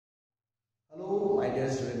Hello my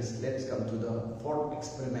dear students, let's come to the fourth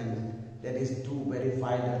experiment, that is to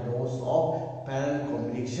verify the laws of parallel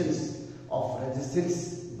combinations of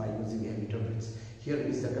resistance by using a meter bridge. Here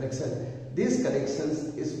is the correction. This correction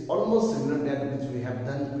is almost similar to that which we have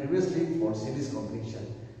done previously for series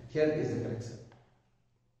combination. Here is the correction.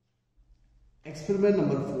 Experiment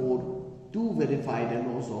number 4, to verify the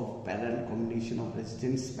laws of parallel combination of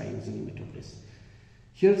resistance by using a meter bridge.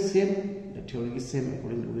 Here same, the theory is same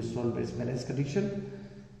according to Wheatstone bridge balance condition.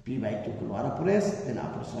 P by 2 equal R upon S. Then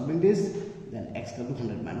after solving this, then x equal to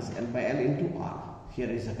 100 minus L by L into R. Here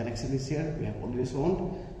is the correction is here. We have already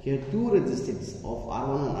shown here two resistance of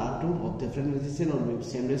R1 and R2 of different resistance or maybe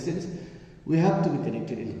same resistance. We have to be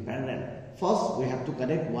connected in parallel. First we have to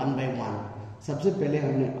connect one by one. सबसे पहले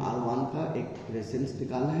हमने R1 का एक resistance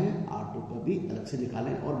निकालना है, R2 का भी अलग से निकालना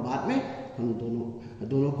है और बाद में हम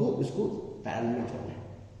दोनों को इसको पैरेलल में जोड़ना है.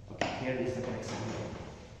 Okay, here is the correction.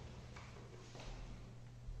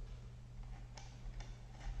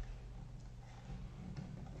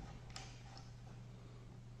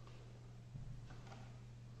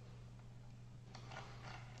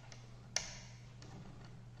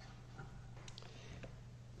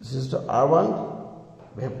 This is the R1.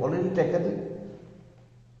 We have already taken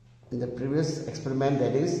in the previous experiment,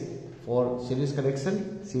 that is for series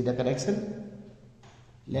connection. See the connection,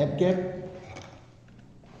 left gap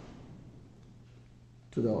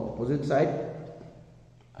to the opposite side,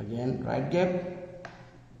 again right gap,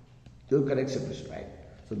 your connection is right.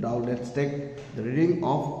 So now let's take the reading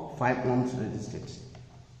of 5 ohms resistance.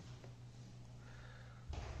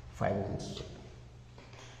 5 ohms.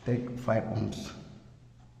 Take 5 ohms.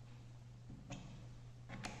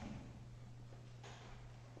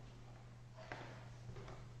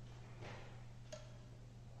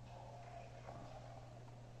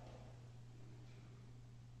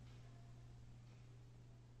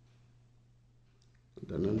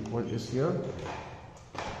 The null point is here,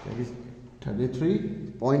 that is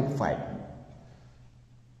 33.5.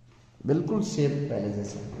 बिल्कुल same पहले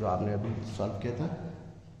जैसे जो आपने अभी solve किया था.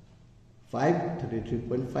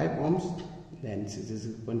 33.5 ohms, then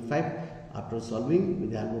 66.5. After solving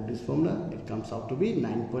with the help of this formula, it comes out to be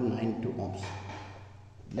 9.92 ohms.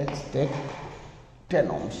 Let's take 10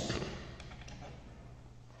 ohms.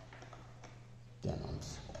 10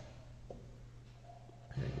 ohms.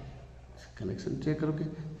 Connection check करोगे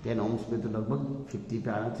 10 ohms में तो लगभग 50 पे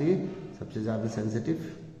आना चाहिए, सबसे ज़्यादा सेंसिटिव.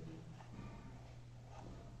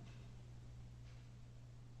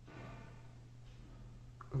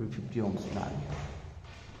 अभी 50 ohms में आ गया.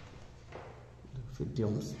 50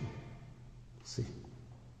 ohms में सी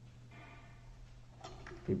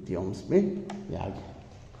 50 ohms में ये आ गया.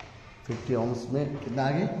 50 ohms में कितना आ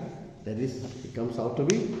गया? That is, it comes out to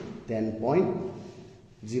be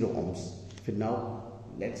 10.0 ohms. फिर now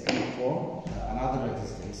let's connect for another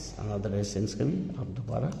resistance. Another resistance का भी आप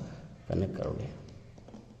दोबारा कनेक्ट करोगे.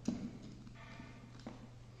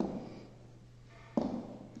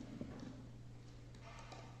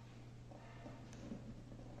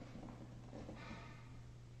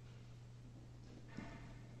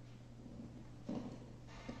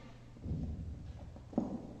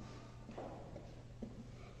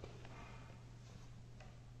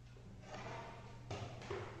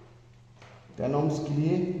 टेन ohms के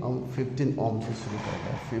लिए हम 15 ohms से शुरू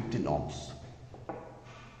करेंगे. 15 ohms.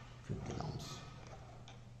 15 ohms.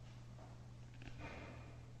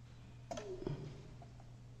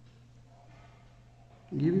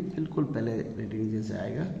 ये भी बिल्कुल पहले रीडिंग जैसे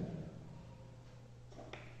आएगा.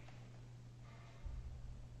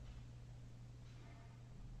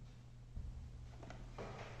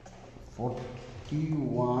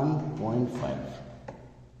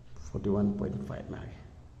 $41.5 में आ गया.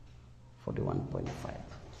 41.5.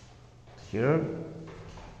 Here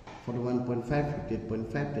 41.5,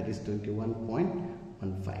 58.5, that is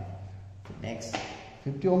 21.15. Next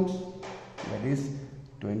 50 ohms, that is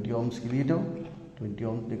 20 ohms के लिए तो 20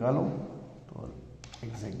 ohms निकालो तो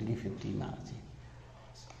exactly 50 में आ जाए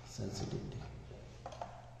sensitivity.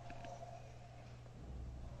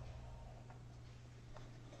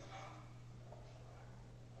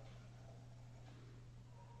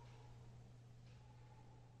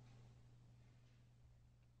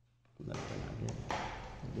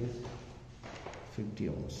 This 50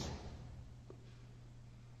 ohms.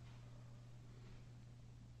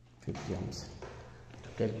 50 ohms.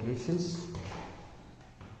 Calculations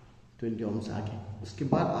 20 ohms आ गए. उसके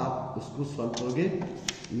बाद आप उसको सॉल्व करोगे,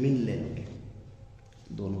 मीन ले लोगे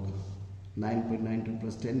दोनों का. 9.92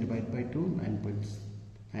 plus 10 divided by 2,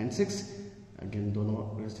 9.96. Again दोनों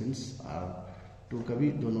रेजिस्टेंस आर 2 का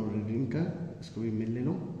भी दोनों रीडिंग का इसको भी मिल ले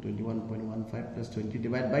लो 21.15 plus 20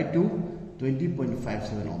 divide by 2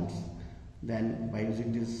 20.57 ohms. Then by using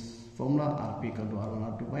this formula Rp equal to R1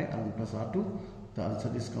 R2 by R1 plus R2, the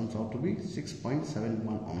answer is comes out to be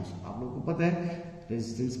 6.71 ohms. आप लोगों को पता है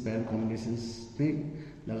रेजिस्टेंस पैरेलल कॉम्बिनेशंस में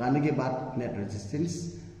लगाने के बाद नेट रेजिस्टेंस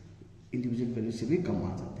इंडिविजुअल वैल्यू से भी कम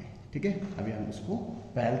आ जाते हैं. ठीक है, अभी हम इसको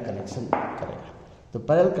पैरेलल कनेक्शन करेंगे. तो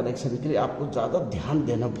पैरेलल कनेक्शन के लिए आपको ज़्यादा ध्यान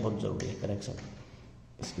देना बहुत जरूरी है. कनेक्शन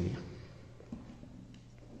इसके लिए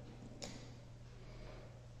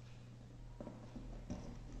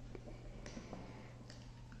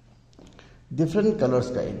डिफरेंट कलर्स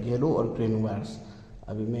का एक येलो और ग्रीन वायर्स.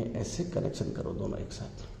 अभी मैं ऐसे कनेक्शन करो दोनों एक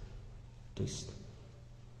साथ. तो इस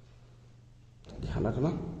ध्यान रखना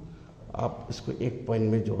आप इसको एक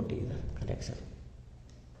पॉइंट में जोड़ दीजिए कनेक्शन.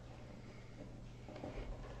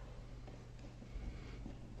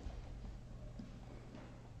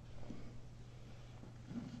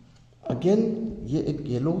 अगेन ये एक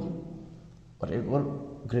येलो और एक और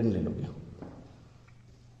ग्रीन ले लोगे,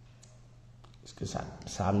 इसके साथ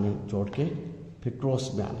सामने जोड़ के फिर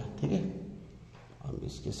क्रॉस में आना. ठीक है, हम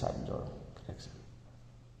इसके साथ जोड़ो कनेक्शन.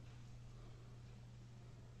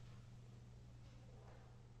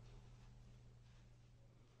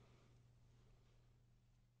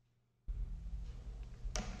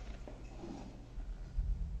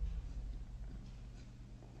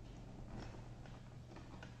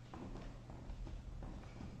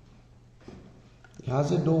 यहाँ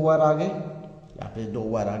से 2 वायर आ गए, यहाँ पे 2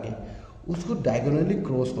 वायर आ गए, उसको डायगोनली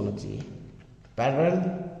क्रॉस होना चाहिए पैरेलल.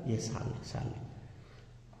 ये सामने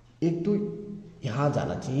सामने एक तो यहाँ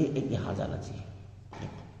जाना चाहिए, एक यहाँ जाना चाहिए.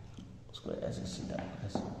 उसको ऐसे सीधा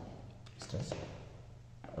ऐसे इस तरह से.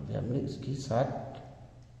 अभी हमने इसकी साथ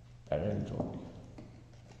पैरेलल जोड़ दिया.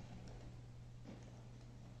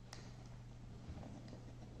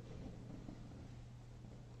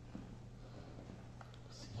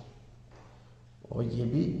 और ये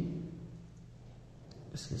भी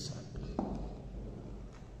इसके साथ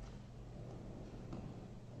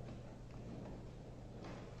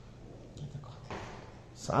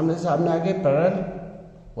सामने सामने आगे पैरेलल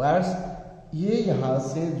वायर्स. ये यहाँ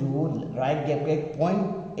से जो राइट गैप का एक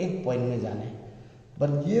पॉइंट में जाना है, पर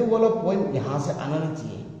ये वाला पॉइंट यहाँ से आना नहीं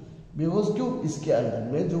चाहिए. बिकॉज क्यों, इसके अंदर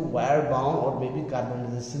में जो वायर बाउंड और मे बी कार्बन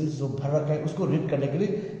रेजिस्टेंस जो भर रखा है उसको रीड करने के लिए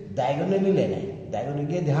डायगोनली लेना है.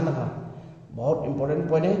 डायगोनली ये ध्यान रखना, बहुत इंपॉर्टेंट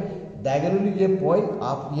पॉइंट है. डायगोनली ये पॉइंट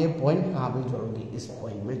आप ये पॉइंट कहाँ पे जोड़ोगे, इस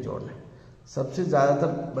पॉइंट में जोड़ना है. सबसे ज़्यादातर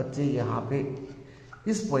बच्चे यहाँ पे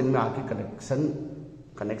इस पॉइंट में आके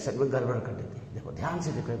कनेक्शन में गड़बड़ कर देते हैं. देखो ध्यान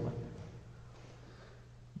से देखो एक बार,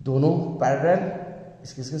 दोनों पैरेलल,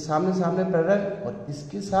 इसके सामने सामने पैरेलल और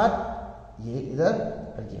इसके साथ ये इधर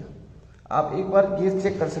कर दिया. आप एक बार ये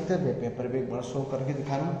चेक कर सकते हैं, पेपर पे एक बार शो करके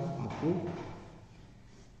दिखा रहा हूँ आपको.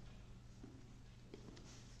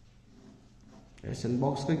 रेशन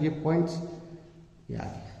बॉक्स का ये पॉइंट्स ये आ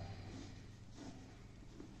गया.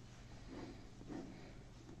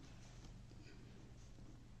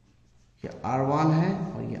 ये R1 है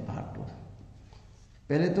और ये R2.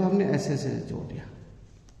 पहले तो हमने ऐसे ऐसे जोड़ दिया,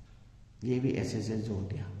 ये भी ऐसे ऐसे जोड़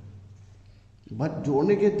दिया, बट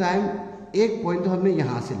जोड़ने के टाइम एक पॉइंट तो हमने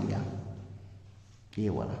यहां से लिया, ये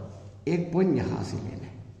वाला एक पॉइंट यहां से लेना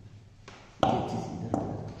है. ये चीज इधर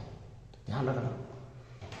ध्यान रखना.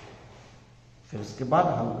 फिर उसके बाद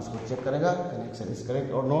हम उसको चेक करेगा कनेक्शन इज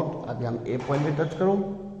करेक्ट और नॉट. अभी हम ए पॉइंट पे टच करो,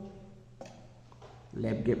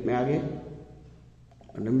 लेफ्ट गैप में आ गए,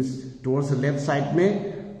 टूवर्ड्स लेफ्ट साइड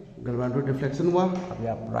में गलवांडो डिफ्लेक्शन हुआ. अभी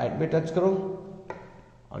आप राइट में टच करो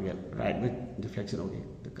और ये राइट में डिफ्लेक्शन हो गई.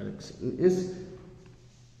 The connection is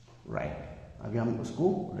right. अभी हम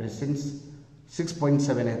उसको रेजिस्टेंस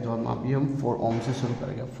 6.7 है, तो हम अभी हम 4 ओम से शुरू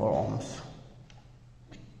करेंगे. 4 ओम्स.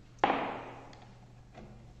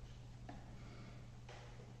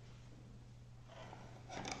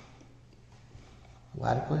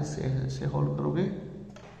 वायर को ऐसे होल्ड करोगे,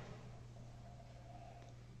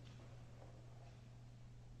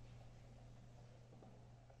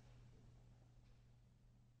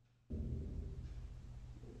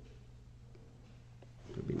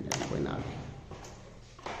 तो भी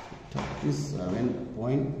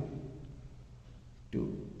 37.2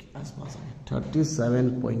 के आसपास है.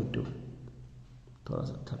 37.2, थोड़ा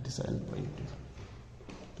सा 37.2.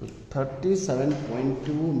 तो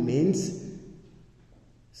 37.2 मीन्स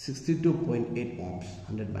 62.8 ohms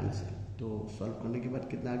 100 माइनस. तो सॉल्व करने के बाद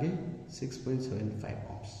कितना आ गया 6.75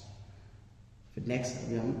 ohms. फिर नेक्स्ट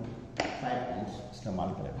अभी हम 5 ohms इस्तेमाल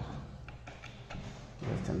करेंगे.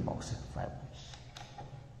 रेजिस्टेंस बॉक्स है 5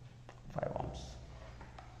 ohms.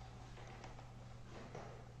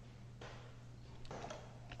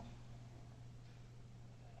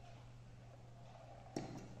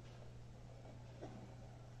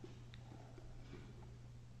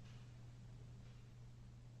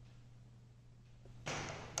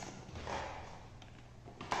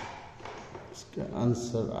 इसका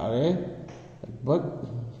आंसर आ रहा है लगभग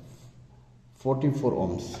 44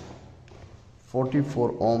 ohms.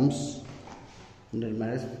 44 ohms. 100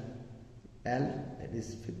 minus L, that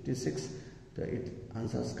is 56. तो it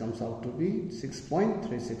answer comes out to be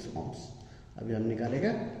 6.36 ohms. अभी हम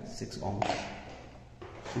निकालेगा 6 ohms.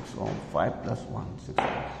 6 ohm 5 plus 1 6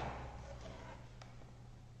 ohms.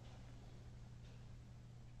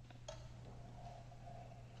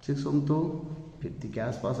 Six ohm तो 50 के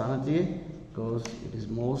आसपास आना चाहिए, because it is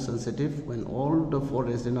more sensitive when all the 4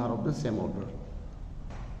 resistors are of the same order.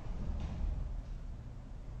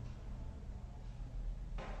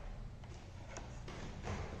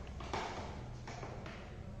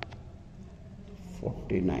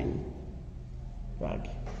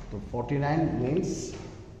 तो 49 means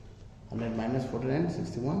 100 minus 49,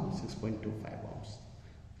 61, 6.25 ohms.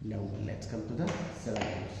 Now let's come to the 7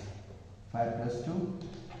 ohms. 5 plus 2,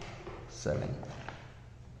 7.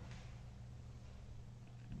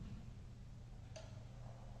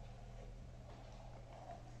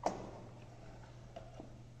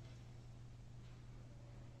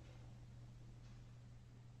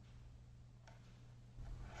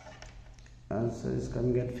 Answer is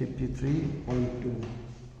coming at 53.2.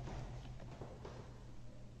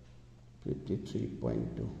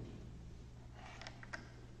 53.2.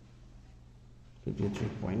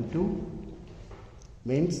 53.2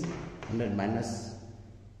 means 100 minus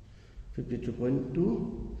 52.2,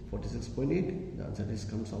 46.8. The answer is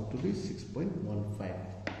comes out to be 6.15.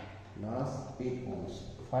 Last 8 ohms.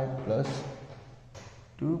 5 plus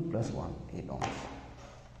 2 plus 1, 8 ohms.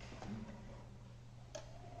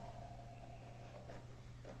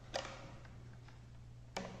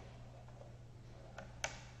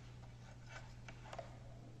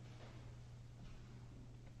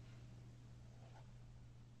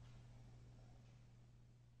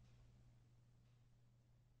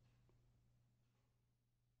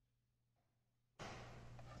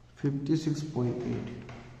 $56.8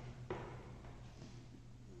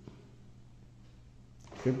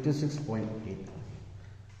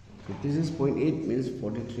 means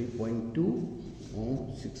 43.2 और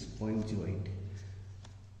 6.08.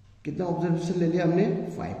 कितना observation ले लिया हमने?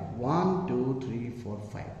 5. 1 2 3 4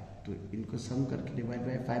 5. तो इनको सम करके divide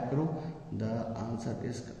by 5 करो. The answer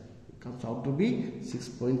is comes out to be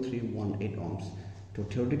 6.318 ohms. तो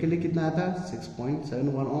थ्योरेटिकली कितना आता है?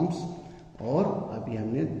 6.71 ohms. और अभी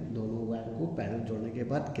हमने दोनों वायर को पैरेलल जोड़ने के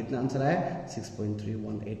बाद कितना आंसर आया?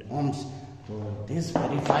 6.318 ohms. So this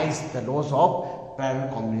verifies the laws of parallel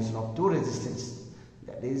combination of two resistors.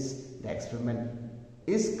 That is, the experiment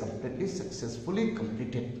is completely successfully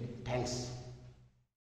completed. Thanks.